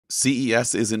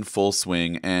CES is in full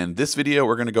swing, and this video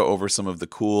we're going to go over some of the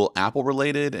cool Apple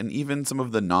related and even some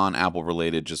of the non-Apple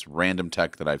related just random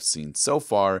tech that I've seen so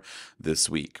far this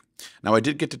week. Now, I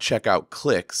did get to check out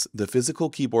Qi2, the physical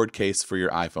keyboard case for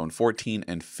your iPhone 14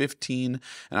 and 15,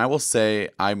 and I will say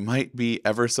I might be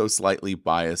ever so slightly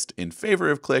biased in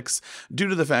favor of Qi2 due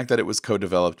to the fact that it was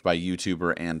co-developed by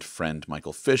YouTuber and friend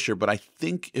Michael Fisher, but I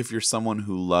think if you're someone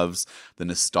who loves the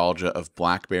nostalgia of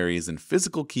Blackberries and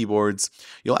physical keyboards,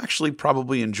 you'll actually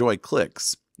probably enjoy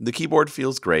Qi2. The keyboard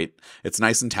feels great, it's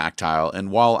nice and tactile,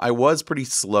 and while I was pretty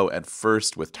slow at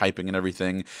first with typing and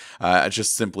everything,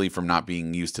 just simply from not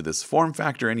being used to this form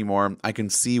factor anymore, I can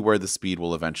see where the speed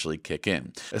will eventually kick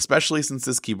in, especially since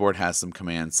this keyboard has some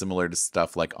commands similar to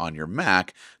stuff like on your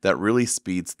Mac that really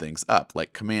speeds things up,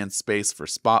 like Command Space for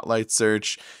Spotlight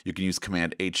search, you can use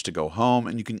Command H to go home,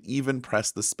 and you can even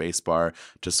press the spacebar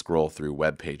to scroll through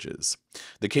web pages.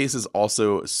 The case is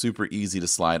also super easy to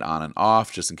slide on and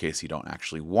off, just in case you don't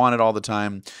actually want it all the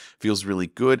time. Feels really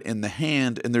good in the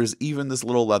hand, and there's even this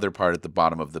little leather part at the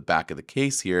bottom of the back of the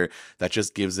case here that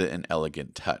just gives it an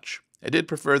elegant touch. I did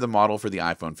prefer the model for the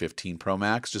iPhone 15 Pro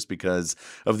Max just because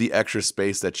of the extra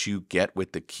space that you get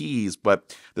with the keys,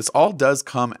 but this all does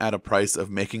come at a price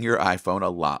of making your iPhone a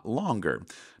lot longer.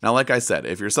 Now, like I said,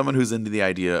 if you're someone who's into the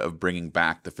idea of bringing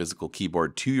back the physical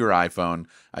keyboard to your iPhone,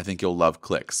 I think you'll love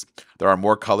Qi2. There are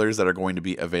more colors that are going to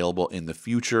be available in the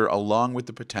future, along with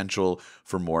the potential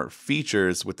for more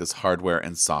features with this hardware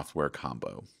and software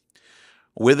combo.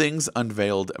 Withings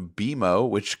unveiled Beamo,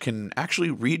 which can actually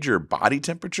read your body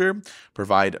temperature,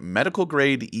 provide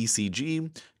medical-grade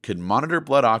ECG, can monitor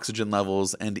blood oxygen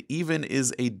levels, and even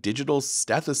is a digital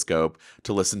stethoscope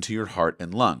to listen to your heart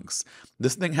and lungs.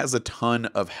 This thing has a ton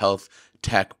of health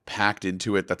tech packed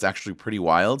into it that's actually pretty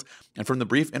wild, and from the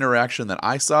brief interaction that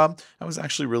I saw, I was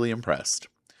actually really impressed.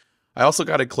 I also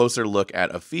got a closer look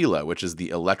at Afeela, which is the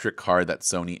electric car that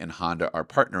Sony and Honda are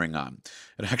partnering on.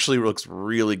 It actually looks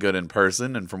really good in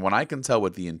person, and from what I can tell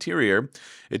with the interior,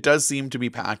 it does seem to be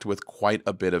packed with quite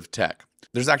a bit of tech.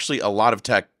 There's actually a lot of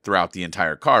tech throughout the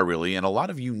entire car, really, and a lot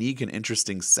of unique and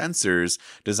interesting sensors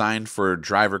designed for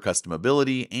driver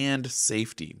customability and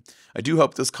safety. I do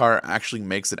hope this car actually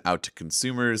makes it out to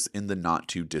consumers in the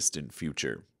not-too-distant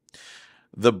future.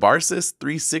 The Barsys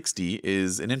 360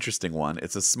 is an interesting one.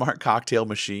 It's a smart cocktail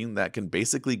machine that can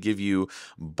basically give you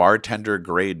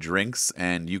bartender-grade drinks,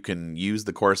 and you can use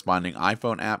the corresponding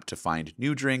iPhone app to find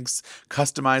new drinks,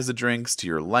 customize the drinks to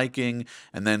your liking,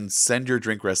 and then send your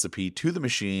drink recipe to the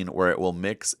machine where it will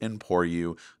mix and pour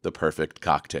you the perfect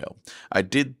cocktail. I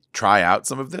did try out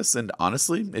some of this, and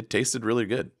honestly, it tasted really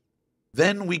good.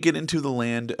 Then we get into the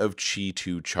land of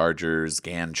Qi2 chargers,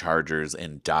 GAN chargers,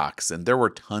 and docks, and there were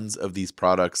tons of these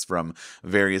products from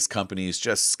various companies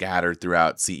just scattered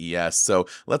throughout CES, so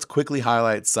let's quickly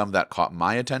highlight some that caught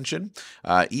my attention.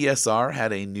 ESR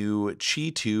had a new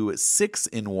Qi2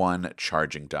 6-in-1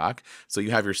 charging dock, so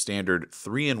you have your standard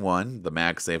 3-in-1, the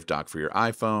MagSafe dock for your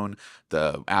iPhone,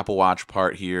 the Apple Watch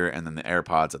part here, and then the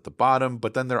AirPods at the bottom,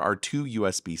 but then there are 2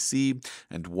 USB-C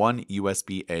and 1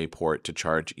 USB-A port to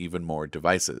charge even more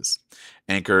devices.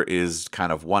 Anker is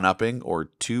kind of 1-upping or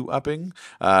 2-upping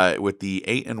with the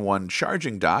 8-in-1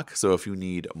 charging dock. So if you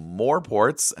need more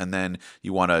ports and then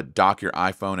you want to dock your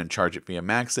iPhone and charge it via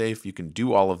MagSafe, you can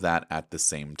do all of that at the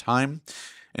same time.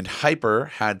 And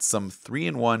Hyper had some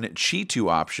 3-in-1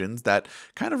 Qi2 options that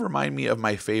kind of remind me of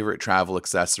my favorite travel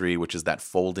accessory, which is that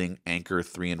folding Anker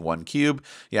 3-in-1 cube.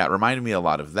 Yeah, it reminded me a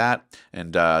lot of that,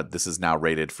 and this is now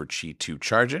rated for Qi2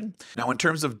 charging. Now, in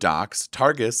terms of docks,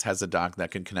 Targus has a dock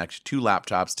that can connect 2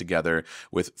 laptops together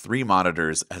with 3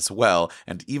 monitors as well,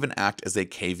 and even act as a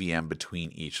KVM between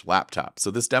each laptop.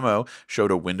 So this demo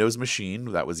showed a Windows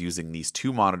machine that was using these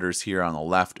 2 monitors here on the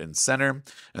left and center,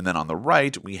 and then on the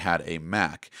right, we had a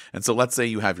Mac. And so let's say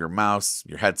you have your mouse,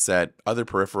 your headset, other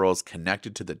peripherals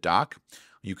connected to the dock.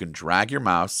 You can drag your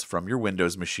mouse from your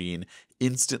Windows machine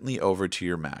instantly over to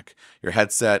your Mac. Your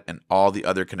headset and all the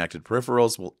other connected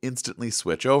peripherals will instantly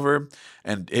switch over,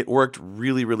 and it worked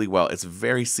really, really well. It's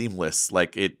very seamless.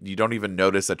 You don't even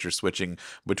notice that you're switching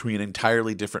between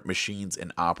entirely different machines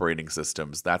and operating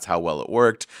systems. That's how well it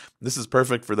worked. This is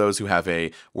perfect for those who have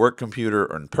a work computer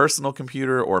or a personal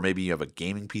computer, or maybe you have a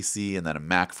gaming PC and then a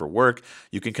Mac for work.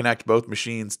 You can connect both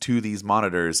machines to these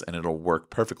monitors and it'll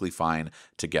work perfectly fine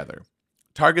together.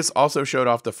 Targus also showed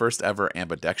off the first ever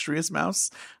Ambidextrous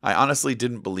mouse. I honestly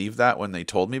didn't believe that when they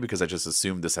told me because I just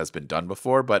assumed this has been done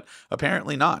before, but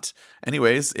apparently not.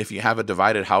 Anyways, if you have a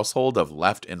divided household of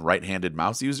left and right-handed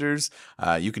mouse users,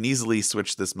 you can easily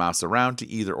switch this mouse around to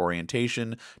either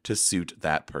orientation to suit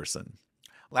that person.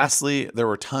 Lastly, there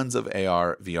were tons of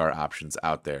AR, VR options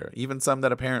out there, even some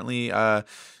that apparently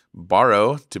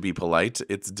borrow, to be polite,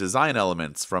 its design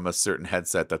elements from a certain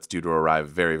headset that's due to arrive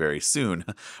very, very soon.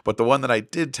 But the one that I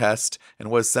did test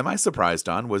and was semi-surprised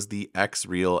on was the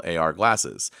XReal AR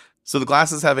glasses. So the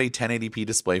glasses have a 1080p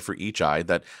display for each eye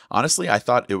that honestly I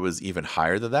thought it was even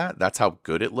higher than that. That's how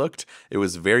good it looked. It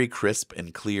was very crisp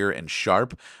and clear and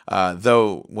sharp.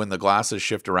 Though when the glasses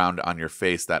shift around on your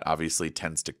face, that obviously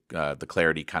tends to the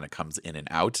clarity kind of comes in and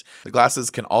out. The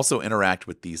glasses can also interact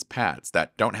with these pads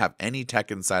that don't have any tech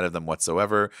inside of them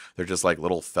whatsoever. They're just like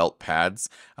little felt pads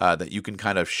that you can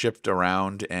kind of shift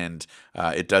around, and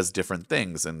it does different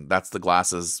things. And that's the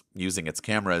glasses using its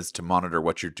cameras to monitor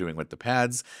what you're doing with the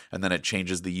pads, and then it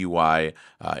changes the UI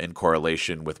in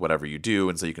correlation with whatever you do,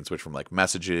 and so you can switch from like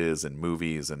messages and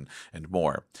movies and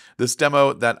more. This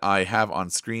demo that I have on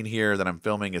screen here that I'm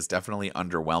filming is definitely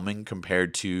underwhelming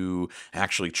compared to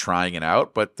actually trying it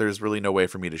out, but there's really no way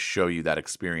for me to show you that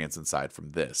experience aside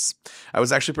from this. I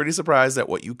was actually pretty surprised at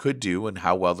what you could do and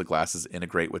how well the glasses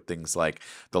integrate with things like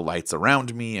the lights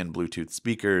around me and Bluetooth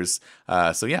speakers.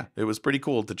 So yeah, it was pretty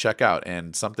cool to check out,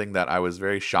 and something that I was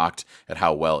very shocked at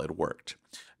how well it worked.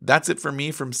 That's it for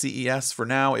me from CES for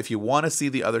now. If you want to see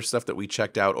the other stuff that we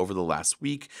checked out over the last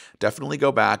week, definitely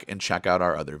go back and check out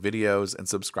our other videos and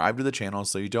subscribe to the channel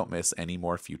so you don't miss any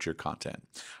more future content.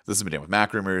 This has been Dan with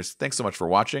Mac Rumors. Thanks so much for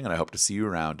watching, and I hope to see you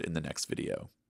around in the next video.